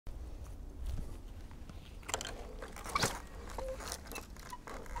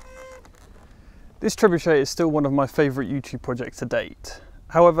This trebuchet is still one of my favourite YouTube projects to date.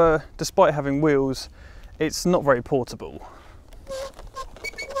 However, despite having wheels, it's not very portable.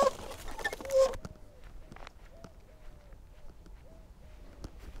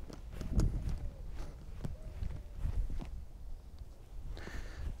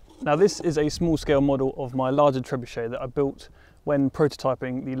 Now this is a small scale model of my larger trebuchet that I built when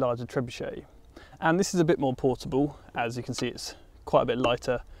prototyping the larger trebuchet. And this is a bit more portable. As you can see, it's quite a bit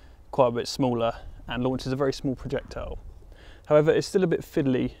lighter, quite a bit smaller, and launches a very small projectile. However, it's still a bit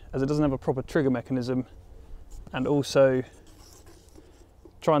fiddly as it doesn't have a proper trigger mechanism, and also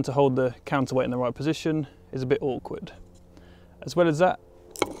trying to hold the counterweight in the right position is a bit awkward. As well as that,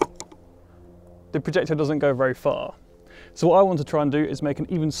 the projectile doesn't go very far. So what I want to try and do is make an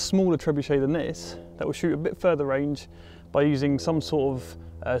even smaller trebuchet than this that will shoot a bit further range by using some sort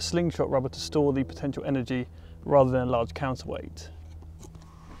of slingshot rubber to store the potential energy rather than a large counterweight.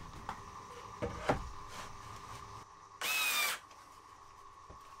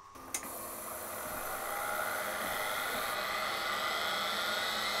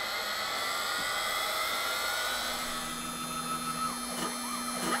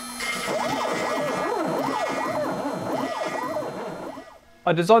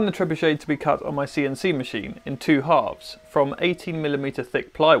 I designed the trebuchet to be cut on my CNC machine in two halves from 18mm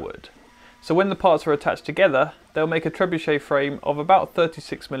thick plywood. So when the parts are attached together, they'll make a trebuchet frame of about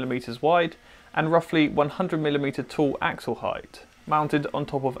 36mm wide and roughly 100mm tall axle height, mounted on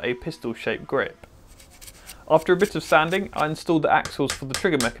top of a pistol-shaped grip. After a bit of sanding, I installed the axles for the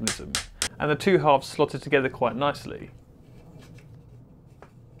trigger mechanism, and the two halves slotted together quite nicely.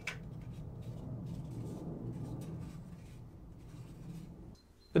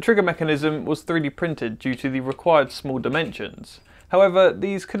 The trigger mechanism was 3D printed due to the required small dimensions. However,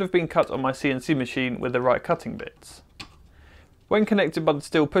 these could have been cut on my CNC machine with the right cutting bits. When connected by the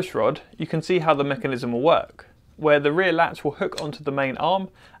steel pushrod, you can see how the mechanism will work, where the rear latch will hook onto the main arm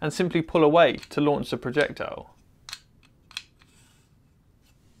and simply pull away to launch the projectile.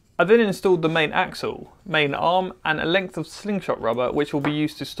 I then installed the main axle, main arm, and a length of slingshot rubber which will be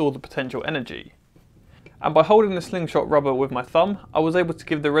used to store the potential energy. And by holding the slingshot rubber with my thumb, I was able to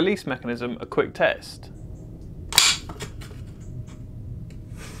give the release mechanism a quick test.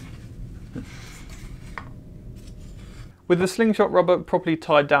 With the slingshot rubber properly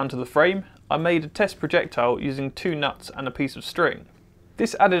tied down to the frame, I made a test projectile using two nuts and a piece of string.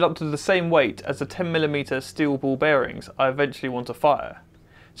 This added up to the same weight as the 10mm steel ball bearings I eventually want to fire.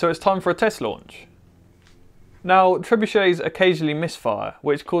 So it's time for a test launch. Now, trebuchets occasionally misfire,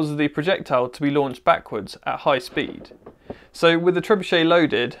 which causes the projectile to be launched backwards at high speed. So with the trebuchet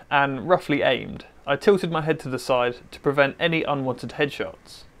loaded and roughly aimed, I tilted my head to the side to prevent any unwanted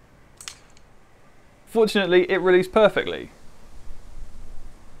headshots. Fortunately, it released perfectly.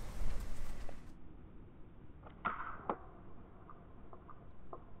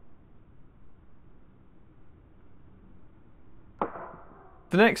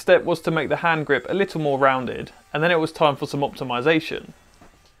 The next step was to make the hand grip a little more rounded, and then it was time for some optimization.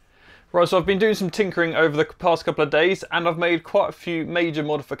 Right, so I've been doing some tinkering over the past couple of days and I've made quite a few major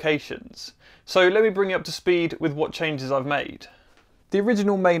modifications. So let me bring you up to speed with what changes I've made. The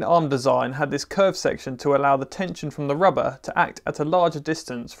original main arm design had this curved section to allow the tension from the rubber to act at a larger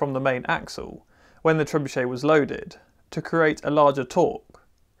distance from the main axle when the trebuchet was loaded, to create a larger torque.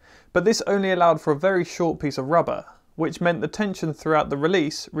 But this only allowed for a very short piece of rubber, which meant the tension throughout the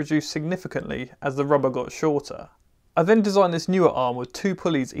release reduced significantly as the rubber got shorter. I then designed this newer arm with two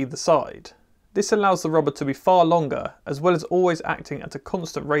pulleys either side. This allows the rubber to be far longer, as well as always acting at a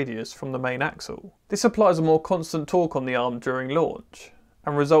constant radius from the main axle. This applies a more constant torque on the arm during launch,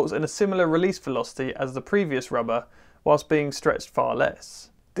 and results in a similar release velocity as the previous rubber, whilst being stretched far less.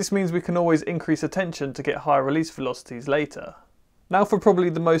 This means we can always increase the tension to get higher release velocities later. Now for probably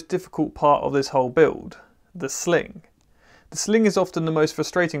the most difficult part of this whole build, the sling. The sling is often the most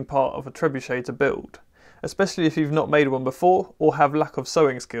frustrating part of a trebuchet to build, especially if you've not made one before or have lack of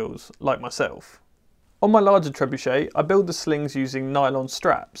sewing skills, like myself. On my larger trebuchet, I build the slings using nylon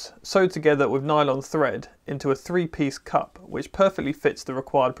straps, sewed together with nylon thread into a 3-piece cup which perfectly fits the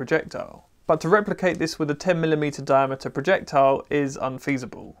required projectile. But to replicate this with a 10mm diameter projectile is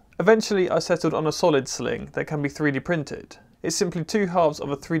unfeasible. Eventually I settled on a solid sling that can be 3D printed. It's simply two halves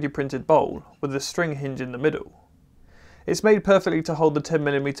of a 3D printed bowl with a string hinge in the middle. It's made perfectly to hold the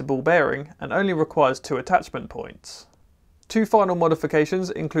 10mm ball bearing and only requires two attachment points. Two final modifications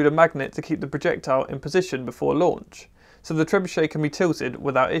include a magnet to keep the projectile in position before launch, so the trebuchet can be tilted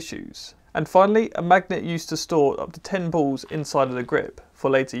without issues. And finally, a magnet used to store up to 10 balls inside of the grip for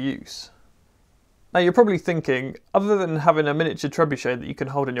later use. Now you're probably thinking, other than having a miniature trebuchet that you can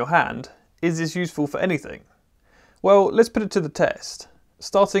hold in your hand, Is this useful for anything? Well, let's put it to the test,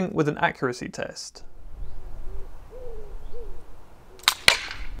 starting with an accuracy test.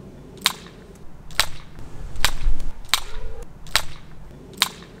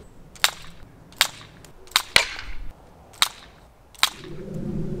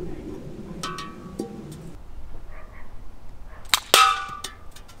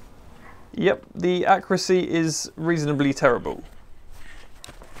 Yep, the accuracy is reasonably terrible.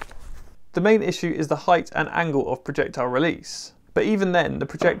 The main issue is the height and angle of projectile release. But even then, the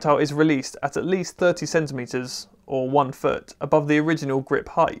projectile is released at least 30 centimeters or 1 foot above the original grip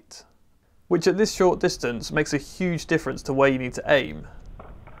height, which at this short distance makes a huge difference to where you need to aim.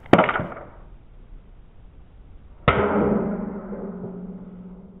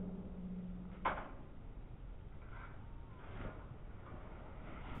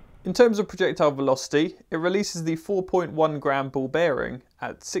 In terms of projectile velocity, it releases the 4.1 gram ball bearing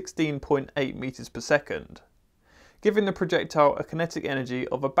at 16.8 meters per second, giving the projectile a kinetic energy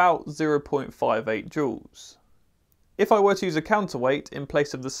of about 0.58 joules. If I were to use a counterweight in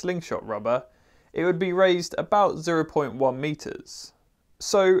place of the slingshot rubber, it would be raised about 0.1 meters.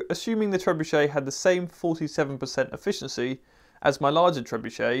 So, assuming the Trebuchet had the same 47% efficiency as my larger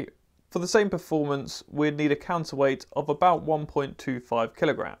Trebuchet, for the same performance, we'd need a counterweight of about 1.25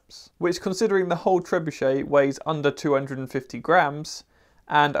 kilograms, which, considering the whole Trebuchet weighs under 250 grams,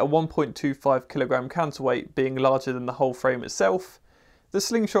 and a 1.25 kilogram counterweight being larger than the whole frame itself, the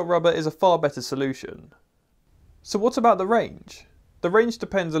slingshot rubber is a far better solution. So what about the range? The range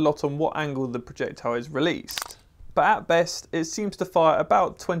depends a lot on what angle the projectile is released, but at best it seems to fire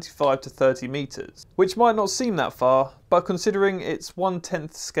about 25 to 30 meters, which might not seem that far, but considering it's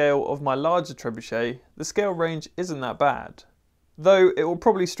 1/10 scale of my larger Trebuchet, the scale range isn't that bad. Though it will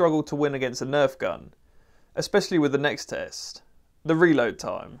probably struggle to win against a Nerf gun, especially with the next test, the reload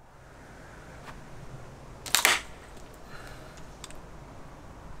time.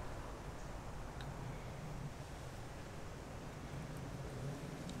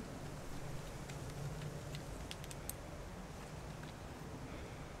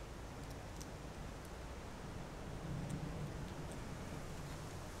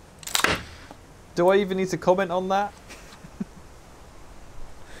 Do I even need to comment on that?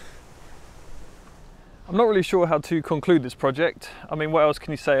 I'm not really sure how to conclude this project. I mean, what else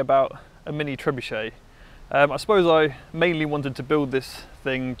can you say about a mini Trebuchet? I suppose I mainly wanted to build this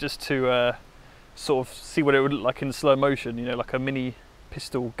thing just to sort of see what it would look like in slow motion, you know, like a mini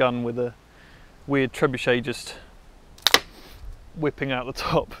pistol gun with a weird Trebuchet just whipping out the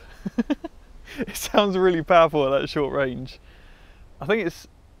top. It sounds really powerful at that short range. I think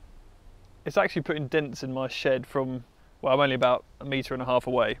it's actually putting dents in my shed from, well, I'm only about 1.5 meters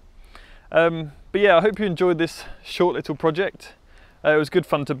away. But yeah, I hope you enjoyed this short little project. It was good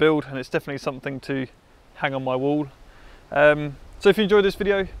fun to build, and it's definitely something to hang on my wall. So if you enjoyed this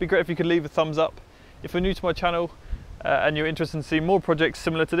video, it'd be great if you could leave a thumbs up. If you're new to my channel and you're interested in seeing more projects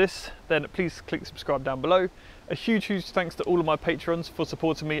similar to this, then please click subscribe down below. A huge thanks to all of my patrons for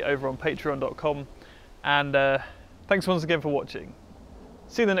supporting me over on patreon.com, and thanks once again for watching.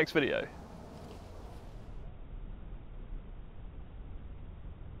 See you in the next video.